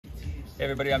Hey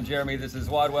everybody, I'm Jeremy, this is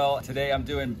WODwell. Today I'm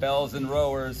doing bells and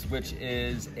rowers, which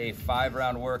is a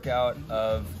 5-round workout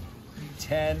of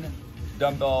 10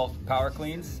 dumbbell power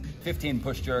cleans, 15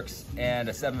 push jerks, and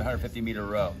a 750-meter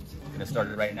row. I'm gonna start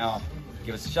it right now.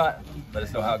 Give us a shot, let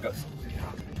us know how it goes.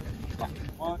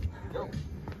 One, go.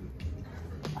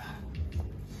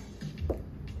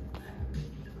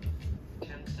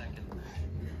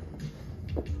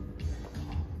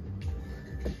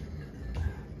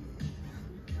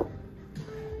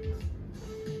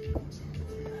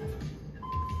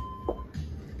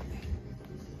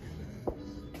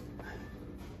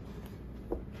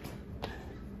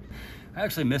 I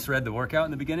actually misread the workout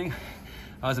in the beginning.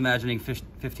 I was imagining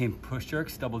 15 push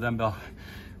jerks, double dumbbell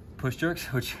push jerks,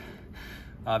 which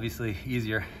obviously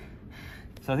easier.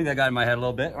 So I think that got in my head a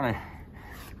little bit when I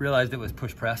realized it was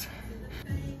push press.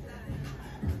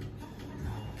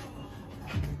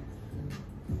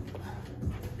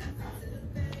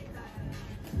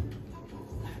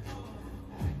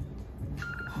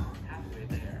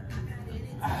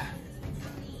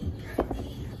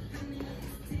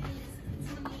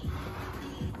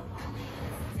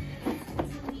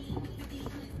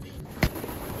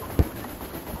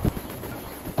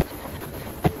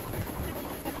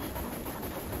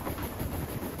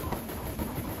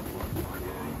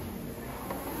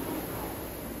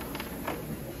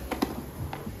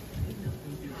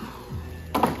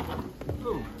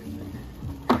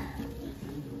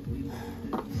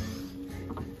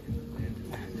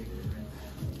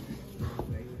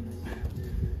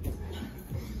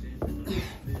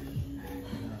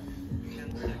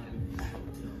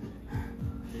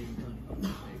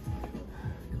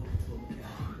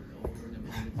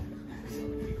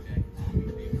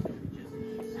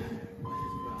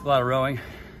 A lot of rowing,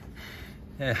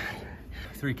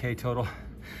 3K total.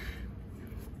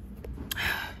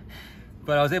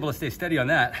 But I was able to stay steady on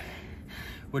that.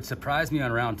 What surprised me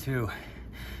on round 2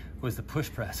 was the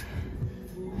push press.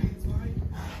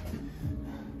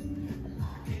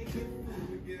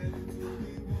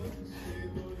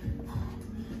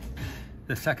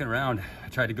 The second round, I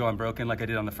tried to go unbroken like I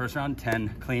did on the first round,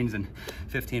 10 cleans and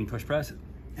 15 push press.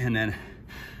 And then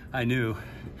I knew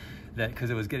that because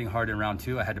it was getting hard in round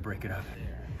 2, I had to break it up.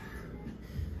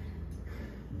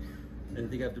 I didn't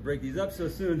think I have to break these up so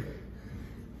soon.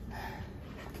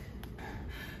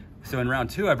 So in round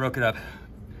 2, I broke it up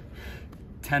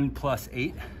 10 plus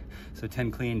 8. So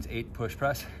 10 cleans, 8 push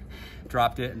press.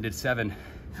 Dropped it and did 7.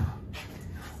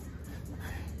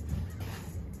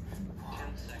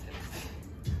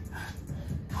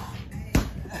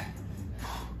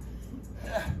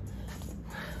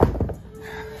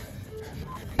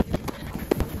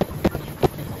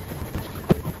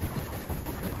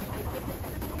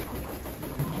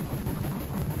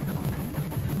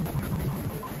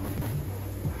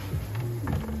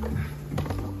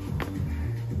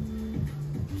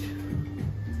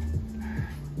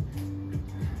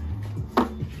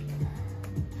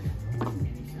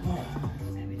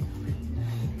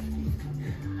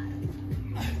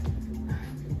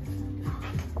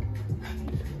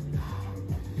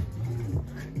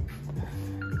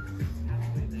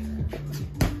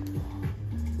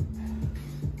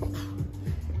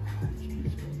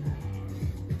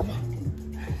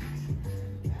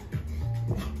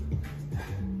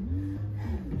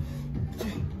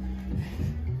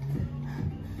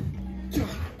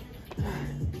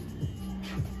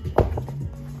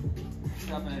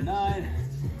 Stopping at 9.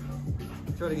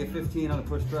 Try to get 15 on the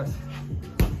push press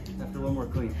after one more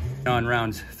clean. On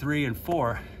rounds 3 and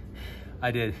 4,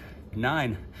 I did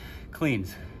 9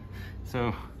 cleans.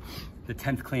 So the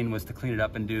 10th clean was to clean it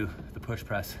up and do the push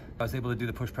press. I was able to do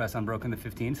the push press unbroken, the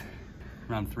 15s,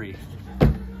 round 3.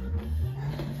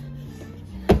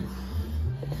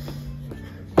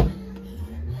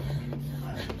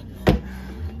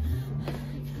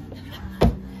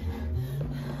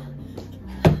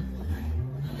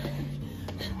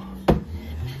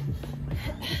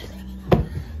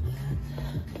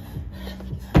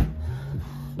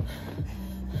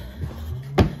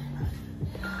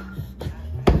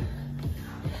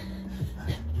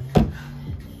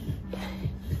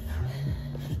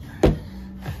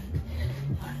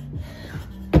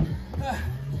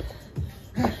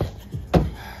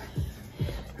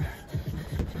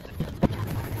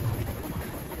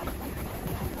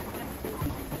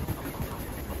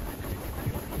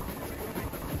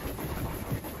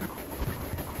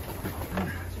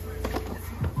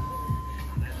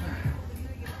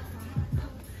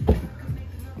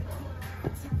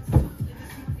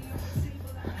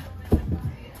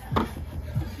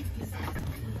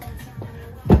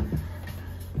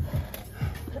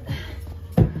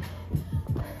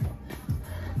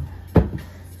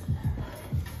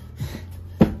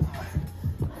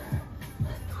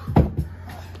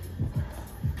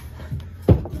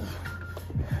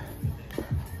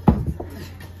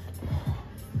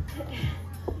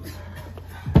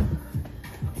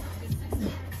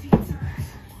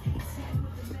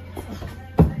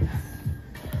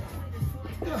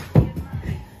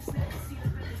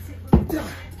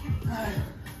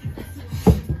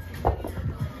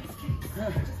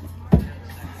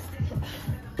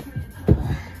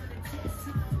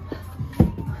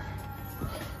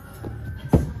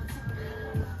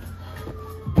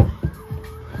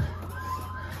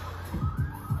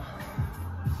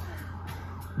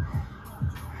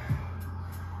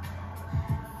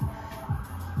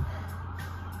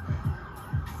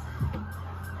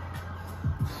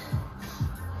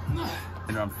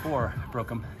 And around 4, broke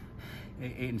them,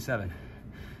 8, 8, and 7.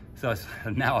 So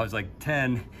now I was like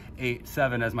 10, 8,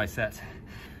 7 as my sets.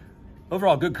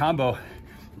 Overall, good combo.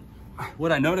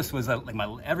 What I noticed was that like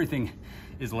everything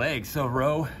is legs. So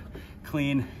row,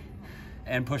 clean,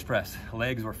 and push press.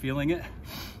 Legs were feeling it.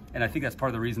 And I think that's part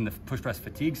of the reason the push press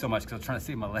fatigued so much, because I was trying to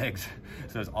save my legs.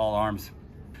 So it's all arms.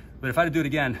 But if I had to do it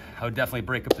again, I would definitely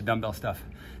break up the dumbbell stuff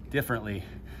differently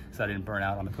so I didn't burn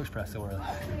out on the push press so early.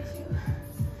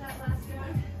 That last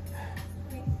one,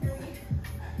 23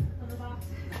 on the box.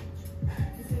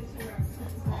 Just do 2 reps.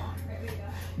 Right, we go.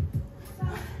 So,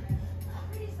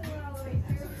 pretty similar all the way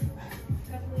through.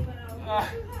 Definitely went out a little too hot.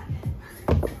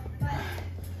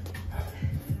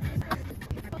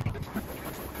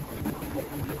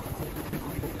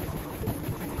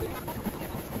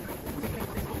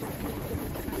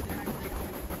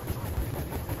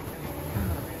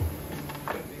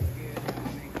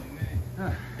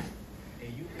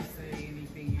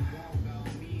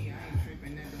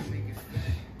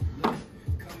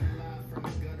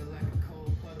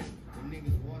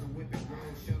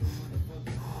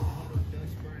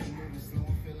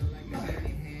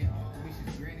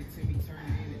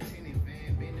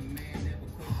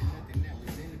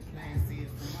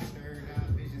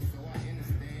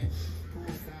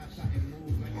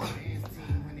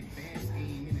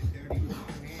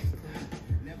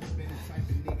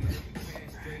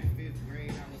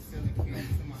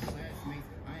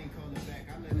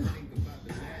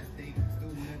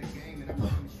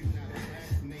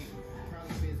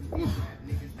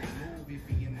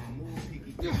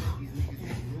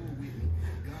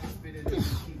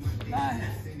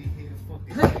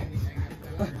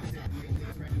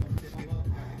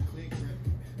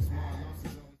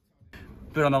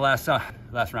 But on the last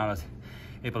round, I was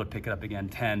able to pick it up again,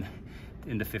 10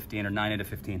 into 15 or 9 into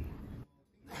 15.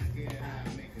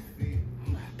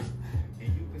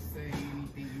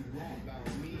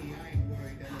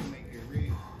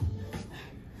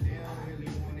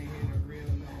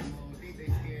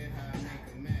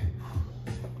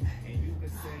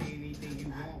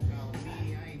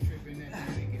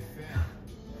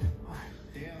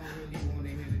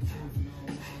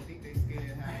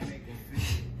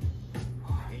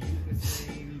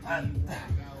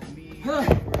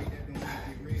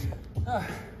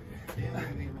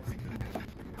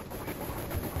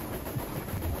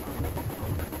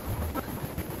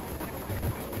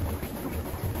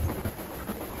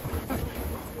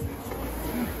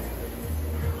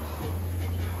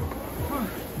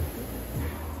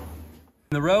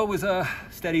 The row was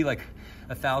steady, like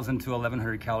 1,000 to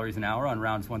 1,100 calories an hour on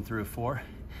rounds 1 through 4.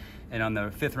 And on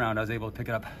the 5th round, I was able to pick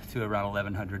it up to around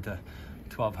 1,100 to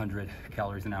 1,200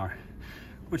 calories an hour,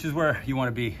 which is where you want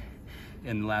to be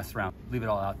in the last round. Leave it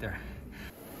all out there.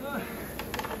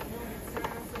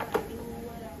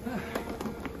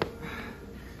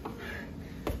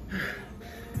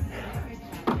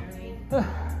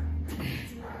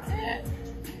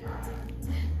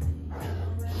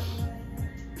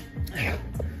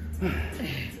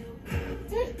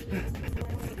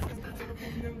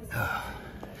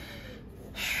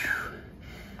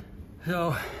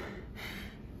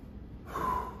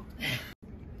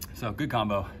 So good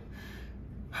combo.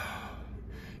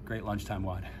 Great lunchtime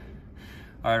WOD.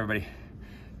 All right, everybody,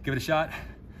 give it a shot.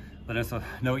 Let us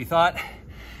know what you thought.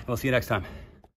 We'll see you next time.